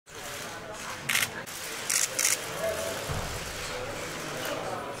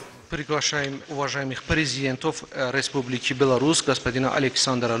Приглашаем уважаемых президентов Республики Беларусь, господина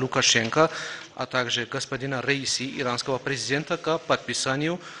Александра Лукашенко, а также господина Раиси, иранского президента, к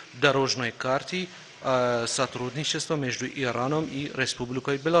подписанию дорожной карты сотрудничества между Ираном и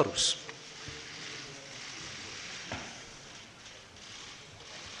Республикой Беларусь.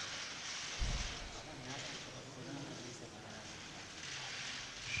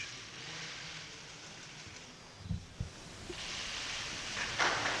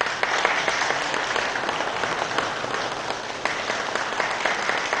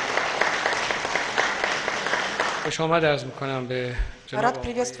 Рад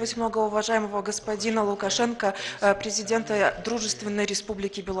приветствовать многоуважаемого господина Лукашенко, президента Дружественной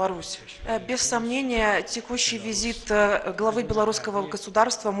Республики Беларусь. Без сомнения, текущий визит главы белорусского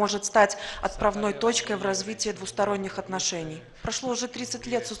государства может стать отправной точкой в развитии двусторонних отношений. Прошло уже 30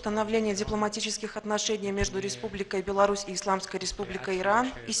 лет с установления дипломатических отношений между Республикой Беларусь и Исламской Республикой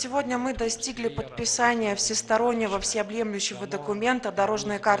Иран. И сегодня мы достигли подписания всестороннего, всеобъемлющего документа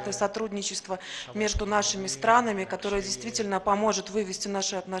 «Дорожной карты сотрудничества между нашими странами», которая действительно поможет вывести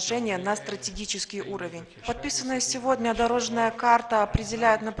наши отношения на стратегический уровень. Подписанная сегодня дорожная карта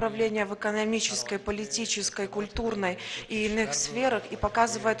определяет направление в экономической, политической, культурной и иных сферах и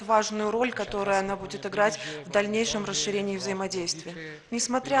показывает важную роль, которую она будет играть в дальнейшем расширении взаимодействия.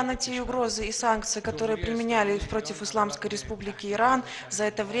 Несмотря на те угрозы и санкции, которые применялись против Исламской Республики Иран, за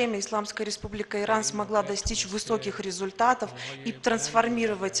это время Исламская Республика Иран смогла достичь высоких результатов и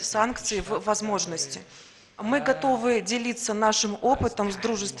трансформировать санкции в возможности. Мы готовы делиться нашим опытом с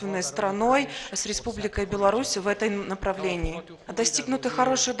дружественной страной, с Республикой Беларусь в этом направлении. Достигнуты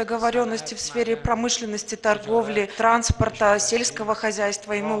хорошие договоренности в сфере промышленности, торговли, транспорта, сельского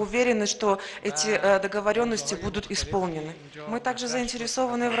хозяйства, и мы уверены, что эти договоренности будут исполнены. Мы также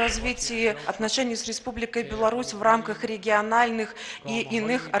заинтересованы в развитии отношений с Республикой Беларусь в рамках региональных и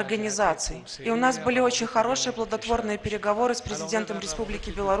иных организаций. И у нас были очень хорошие плодотворные переговоры с президентом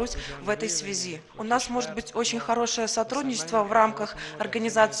Республики Беларусь в этой связи. У нас может быть очень хорошее сотрудничество в рамках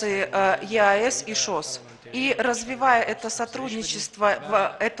организации ЕАЭС и ШОС. И развивая это сотрудничество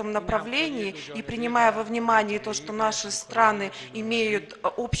в этом направлении и принимая во внимание то, что наши страны имеют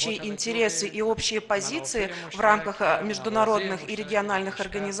общие интересы и общие позиции в рамках международных и региональных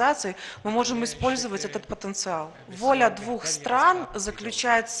организаций, мы можем использовать этот потенциал. Воля двух стран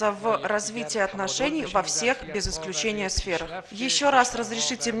заключается в развитии отношений во всех, без исключения, сферах. Еще раз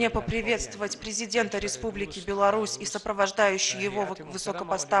разрешите мне поприветствовать президента Республики Беларусь и сопровождающую его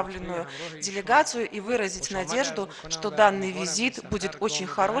высокопоставленную делегацию и выразить надежду, что данный визит будет очень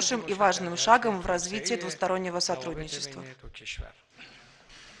хорошим и важным шагом в развитии двустороннего сотрудничества.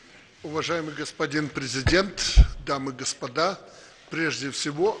 Уважаемый господин президент, дамы и господа, прежде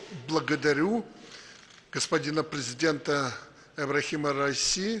всего благодарю господина президента Эбрахима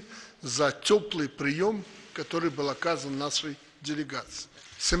Раиси за теплый прием, который был оказан нашей делегации.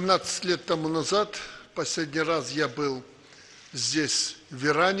 17 лет тому назад, последний раз я был здесь, в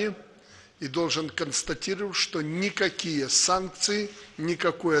Иране, и должен констатировать, что никакие санкции,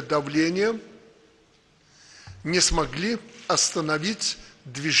 никакое давление не смогли остановить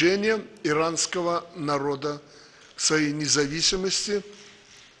движение иранского народа к своей независимости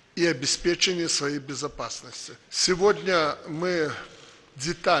и обеспечению своей безопасности. Сегодня мы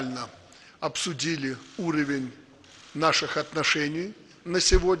детально обсудили уровень наших отношений на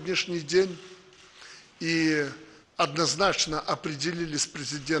сегодняшний день и однозначно определили с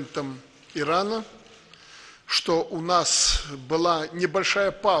президентом Ирана, что у нас была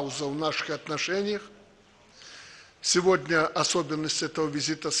небольшая пауза в наших отношениях. Сегодня особенность этого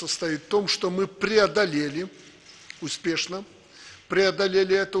визита состоит в том, что мы успешно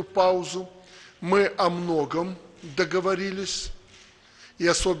преодолели эту паузу, мы о многом договорились, и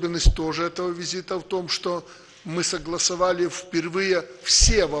особенность тоже этого визита в том, что мы согласовали впервые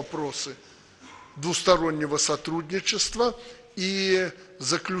все вопросы двустороннего сотрудничества и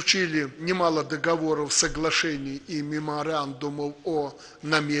заключили немало договоров, соглашений и меморандумов о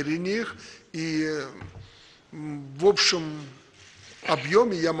намерениях. И в общем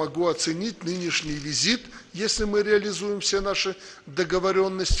объеме я могу оценить нынешний визит, если мы реализуем все наши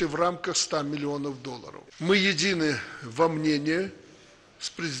договоренности в рамках $100 миллионов. Мы едины во мнении с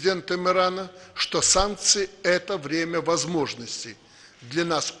президентом Ирана, что санкции – это время возможностей. Для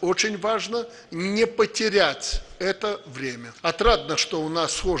нас очень важно не потерять это время. Отрадно, что у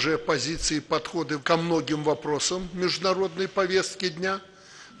нас схожие позиции и подходы ко многим вопросам международной повестки дня.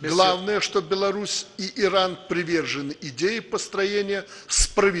 Главное, что Беларусь и Иран привержены идее построения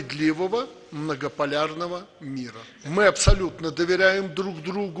справедливого многополярного мира. Мы абсолютно доверяем друг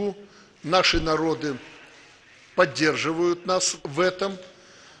другу, наши народы поддерживают нас в этом.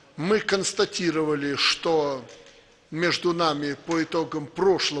 Мы констатировали, что между нами по итогам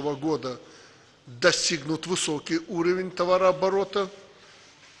прошлого года достигнут высокий уровень товарооборота.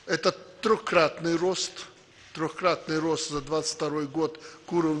 Это трехкратный рост за 2022 год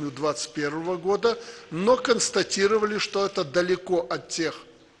к уровню 2021 года, но констатировали, что это далеко от тех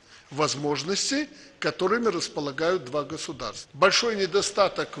возможностей, которыми располагают два государства. Большой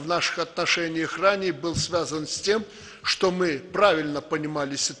недостаток в наших отношениях ранее был связан с тем, что мы правильно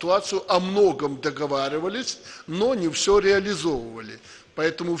понимали ситуацию, о многом договаривались, но не все реализовывали.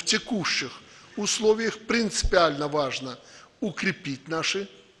 Поэтому в текущих условиях принципиально важно укрепить наши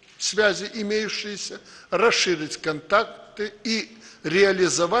связи имеющиеся, расширить контакты и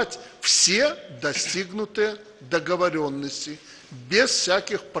реализовать все достигнутые договоренности, без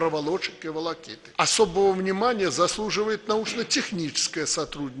всяких проволочек и волокиты. Особого внимания заслуживает научно-техническое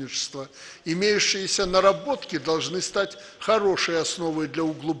сотрудничество. Имеющиеся наработки должны стать хорошей основой для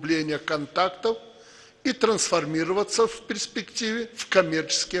углубления контактов и трансформироваться в перспективе в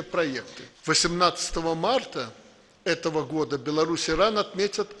коммерческие проекты. 18 марта этого года Беларусь и Иран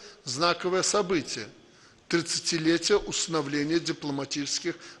отметят знаковое событие – 30-летие установления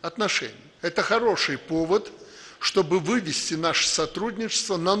дипломатических отношений. Это хороший повод, чтобы вывести наше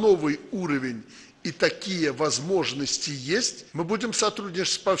сотрудничество на новый уровень, и такие возможности есть. Мы будем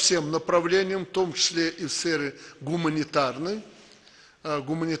сотрудничать по всем направлениям, в том числе и в сфере гуманитарной.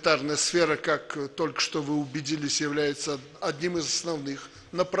 Гуманитарная сфера, как только что вы убедились, является одним из основных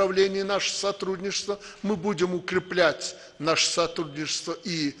направлений нашего сотрудничества. Мы будем укреплять наше сотрудничество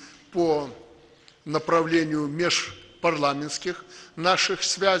и по направлению межпарламентских наших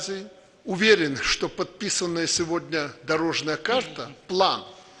связей. Уверен, что подписанная сегодня дорожная карта, план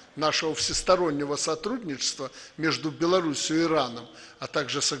нашего всестороннего сотрудничества между Беларусью и Ираном, а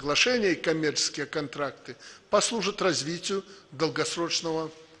также соглашения и коммерческие контракты, послужат развитию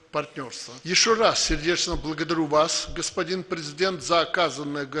долгосрочного партнерства. Еще раз сердечно благодарю вас, господин президент, за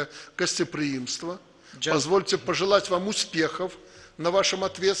оказанное гостеприимство. Позвольте пожелать вам успехов на вашем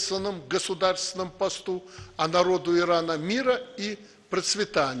ответственном государственном посту, а народу Ирана мира и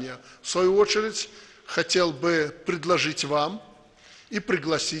процветания. В свою очередь, хотел бы предложить вам и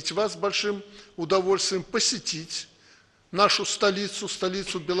пригласить вас с большим удовольствием посетить нашу столицу,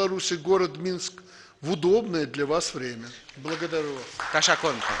 столицу Беларуси, город Минск, в удобное для вас время. Благодарю вас.